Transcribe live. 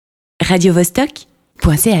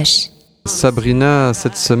radiovostok.ch. Sabrina,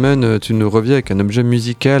 cette semaine, tu nous reviens avec un objet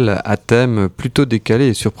musical à thème plutôt décalé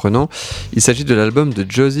et surprenant. Il s'agit de l'album de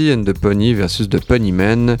Josie and the Pony versus The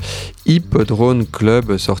Ponymen, Hippodrome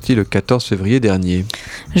Club, sorti le 14 février dernier.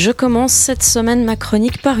 Je commence cette semaine ma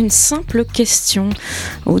chronique par une simple question.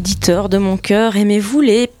 Auditeur de mon cœur, aimez-vous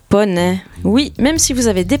les poneys ? Oui, même si vous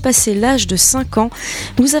avez dépassé l'âge de 5 ans,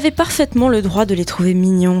 vous avez parfaitement le droit de les trouver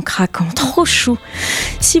mignons, craquants, trop choux.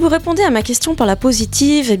 Si vous répondez à ma question par la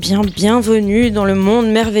positive, eh bien, bienvenue dans le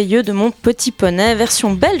monde merveilleux de mon petit poney,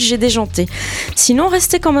 version belge et déjantée. Sinon,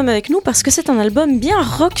 restez quand même avec nous parce que c'est un album bien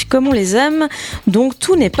rock comme on les aime, donc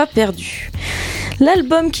tout n'est pas perdu.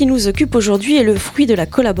 L'album qui nous occupe aujourd'hui est le fruit de la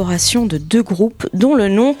collaboration de 2 groupes dont le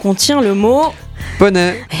nom contient le mot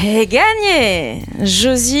Poney. Et gagné!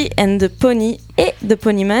 Josie and the Pony et The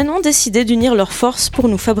Ponymen ont décidé d'unir leurs forces pour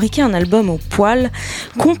nous fabriquer un album au poil,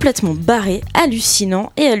 complètement barré,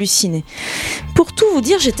 hallucinant et halluciné. Pour tout vous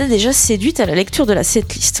dire, j'étais déjà séduite à la lecture de la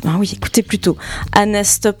setlist. Ben oui, écoutez plutôt. Anes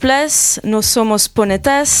Topless, Nos Somos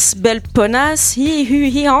Ponetas, Belle Ponas, hi hu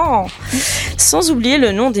hi han. Sans oublier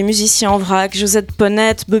le nom des musiciens en vrac, Josette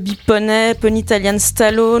Ponette, Bobby Poney, Pony Italian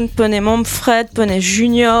Stallone, Poney Manfred, Poney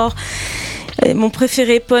Junior. Et mon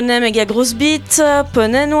préféré, Poney Méga Grosse Bite,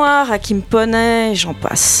 Poney Noir, Hakim Poney, j'en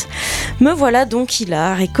passe. Me voilà donc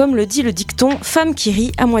hilar, et comme le dit le dicton, femme qui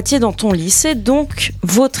rit à moitié dans ton lit. C'est donc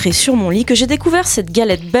vautré sur mon lit que j'ai découvert cette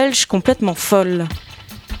galette belge complètement folle.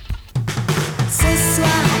 Ce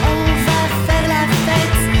soir, on va faire la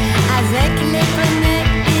fête avec les poneys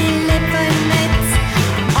et les ponettes,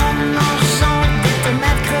 en mangeant des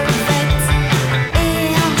tomates crevettes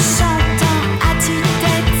et en chantant à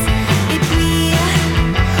tue-tête. Et puis,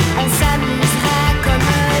 on s'amusera comme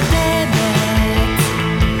des bêtes.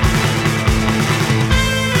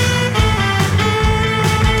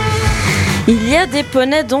 Il y a des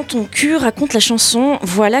poneys dans ton cul, raconte la chanson,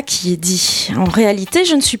 voilà qui est dit. En réalité,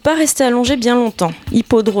 je ne suis pas restée allongée bien longtemps.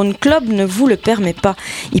 Hippodrome Club ne vous le permet pas.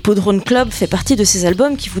 Hippodrome Club fait partie de ces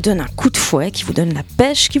albums qui vous donnent un coup de fouet, qui vous donnent la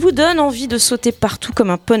pêche, qui vous donnent envie de sauter partout comme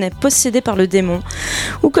un poney possédé par le démon.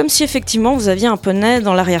 Ou comme si effectivement vous aviez un poney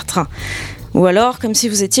dans l'arrière-train. Ou alors comme si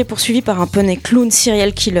vous étiez poursuivi par un poney clown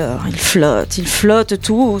serial killer. Ils flottent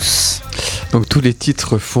tous. Donc tous les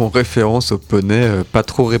titres font référence au poney, pas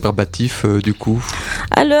trop rébarbatif du coup.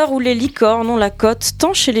 À l'heure où les licornes ont la cote,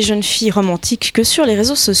 tant chez les jeunes filles romantiques que sur les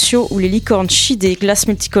réseaux sociaux où les licornes chient des glaces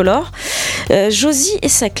multicolores, Josie et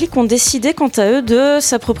sa clique ont décidé quant à eux de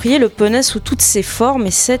s'approprier le poney sous toutes ses formes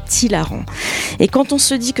et c'est hilarant. Et quand on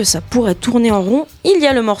se dit que ça pourrait tourner en rond, il y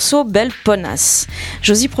a le morceau Belle Ponasse.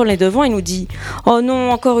 Josie prend les devants et nous dit « Oh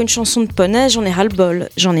non, encore une chanson de poney, j'en ai ras-le-bol.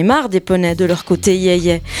 J'en ai marre des poneys de leur côté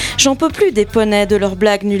yé-yé. J'en peux plus des poneys de leurs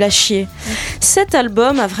blagues nulles à chier. » Cet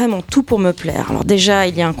album a vraiment tout pour me plaire. Alors déjà,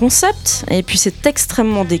 il y a un concept, et puis c'est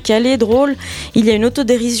extrêmement décalé, drôle. Il y a une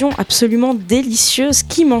autodérision absolument délicieuse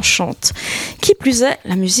qui m'enchante. Qui plus est,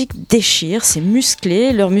 la musique déchire, c'est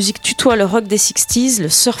musclé, leur musique tutoie le rock des 60s, le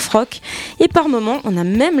surf rock, et par moments, on a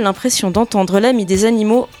même l'impression d'entendre l'ami des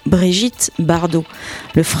animaux, Brigitte Bardot.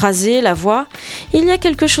 Le phrasé, la voix, il y a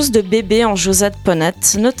quelque chose de bébé en Josette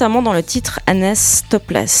Ponette, notamment dans le titre Anes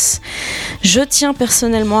Topless. Je tiens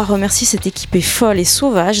personnellement à remercier cette équipe folle et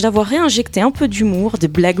sauvage d'avoir réinjecté un peu d'humour, de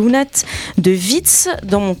blagounettes, de vitz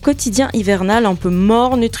dans mon quotidien hivernal un peu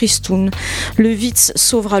morne et tristoun. Le vitz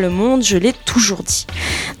sauvera le monde, je l'ai toujours dit.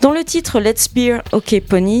 Dans le titre Let's Beer, OK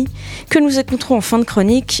Pony, que nous écouterons en fin de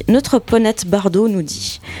chronique, notre ponette Bardot nous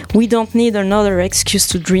dit « We don't need another excuse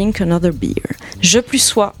to drink another beer. Je plus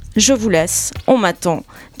sois, je vous laisse, on m'attend.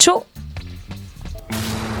 Ciao !»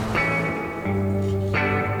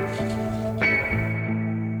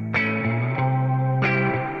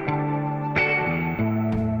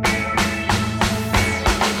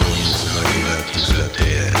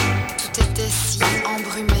 Tout était si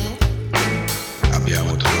embrumé,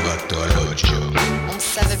 Abbiamo trovato alloggio, on ne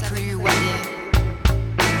savait plus où aller,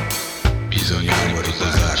 bisognava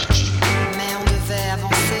riposarci mais on devait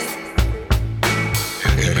avancer,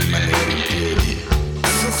 e rimanere in piedi.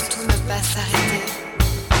 surtout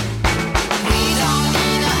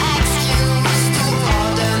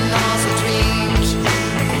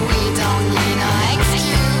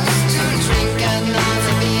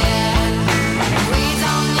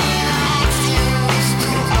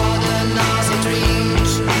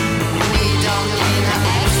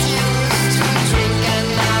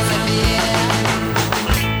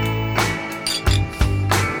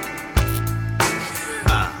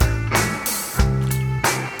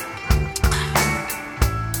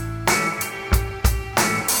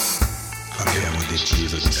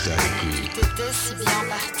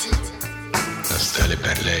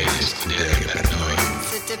belle scuderi per noi.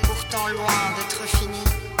 C'était pourtant loin d'être fini.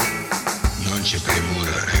 Non c'è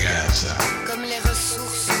premura, ragazza, Comme les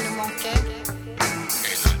ressources nous manquaient,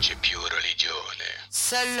 e non c'è più religione.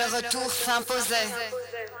 seul le retour s'imposait.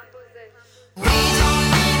 We don't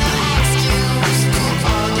need no excuse to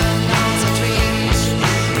organize a drink.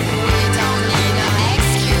 We don't need no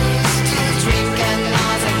excuse to drink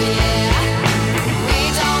another beer. We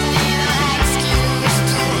don't need no excuse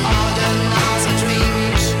to organize a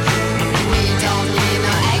drink. We don't need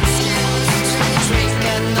no excuse to drink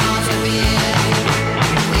another beer.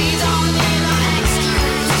 We don't need no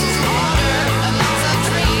excuse to order another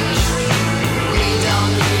drink. We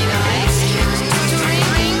don't need no excuse to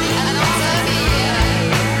drink another beer.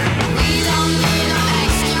 We don't need no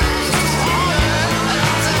excuse to order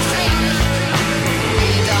another drink. We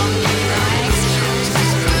don't need no excuse to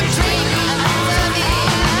drink another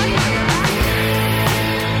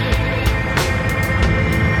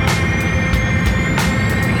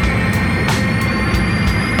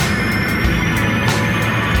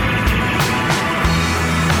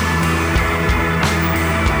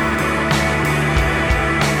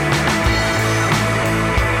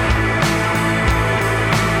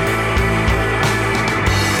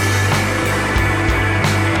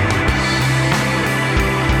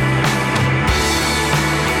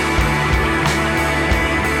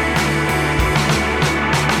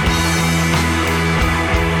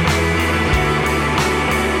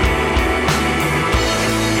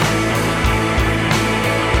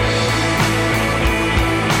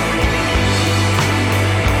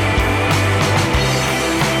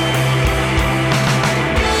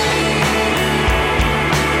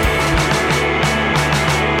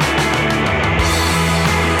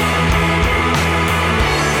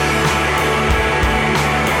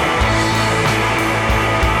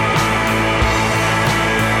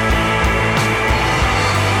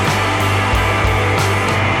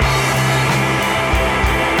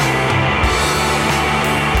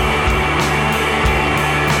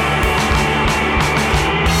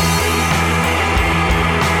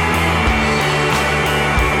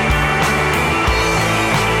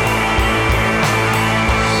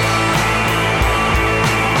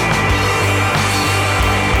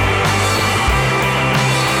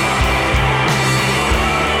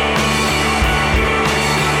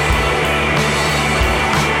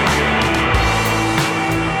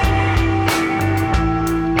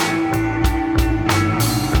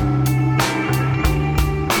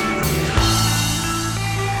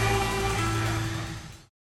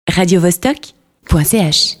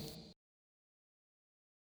radiovostok.ch